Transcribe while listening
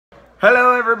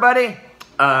Hello everybody!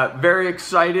 Very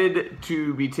excited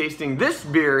to be tasting this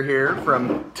beer here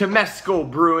from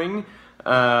Temescal Brewing.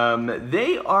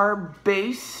 They are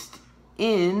based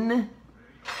in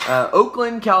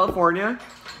Oakland, California,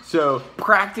 so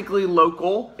practically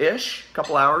local-ish,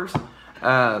 couple hours.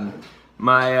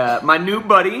 My new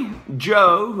buddy,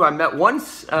 Joe, who I met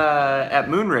once at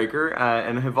Moonraker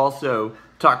and have also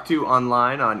talked to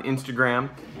online on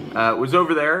Instagram, was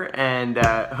over there and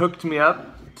hooked me up.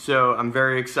 So I'm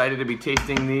very excited to be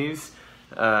tasting these.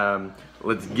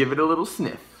 Let's give it a little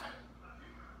sniff.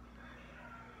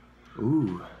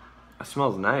 Ooh, that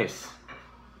smells nice.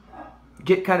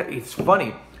 It's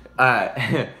funny.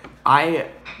 I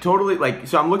totally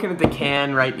so I'm looking at the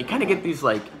can, right? You kind of get these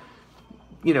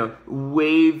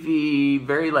wavy,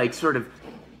 very sort of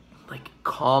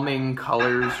calming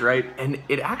colors, right? And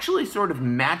it actually sort of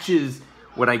matches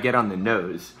what I get on the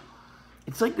nose.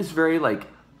 It's like this very like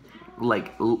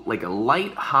a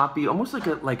light hoppy, almost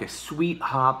like a sweet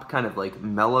hop kind of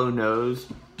mellow nose.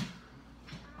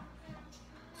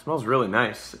 Smells really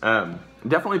nice.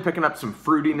 Definitely picking up some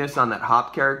fruitiness on that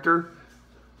hop character.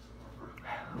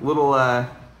 Little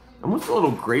almost a little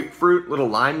grapefruit, little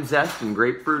lime zest and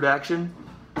grapefruit action.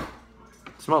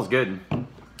 Smells good.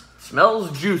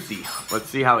 Smells juicy. Let's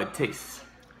see how it tastes.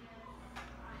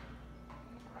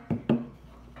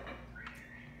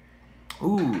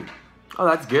 Ooh. Oh,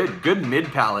 that's good. Good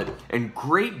mid-palate and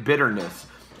great bitterness.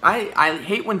 I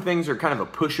hate when things are kind of a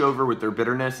pushover with their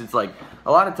bitterness. It's like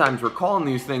a lot of times we're calling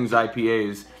these things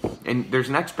IPAs and there's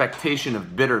an expectation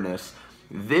of bitterness.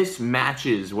 This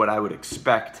matches what I would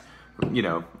expect,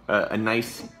 a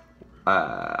nice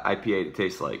IPA to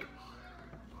taste like.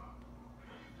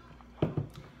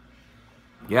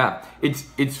 Yeah,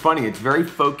 it's funny. It's very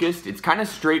focused. It's kind of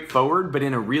straightforward, but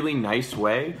in a really nice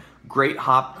way. Great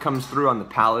hop comes through on the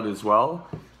palate as well.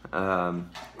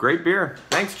 Great beer.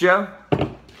 Thanks, Joe.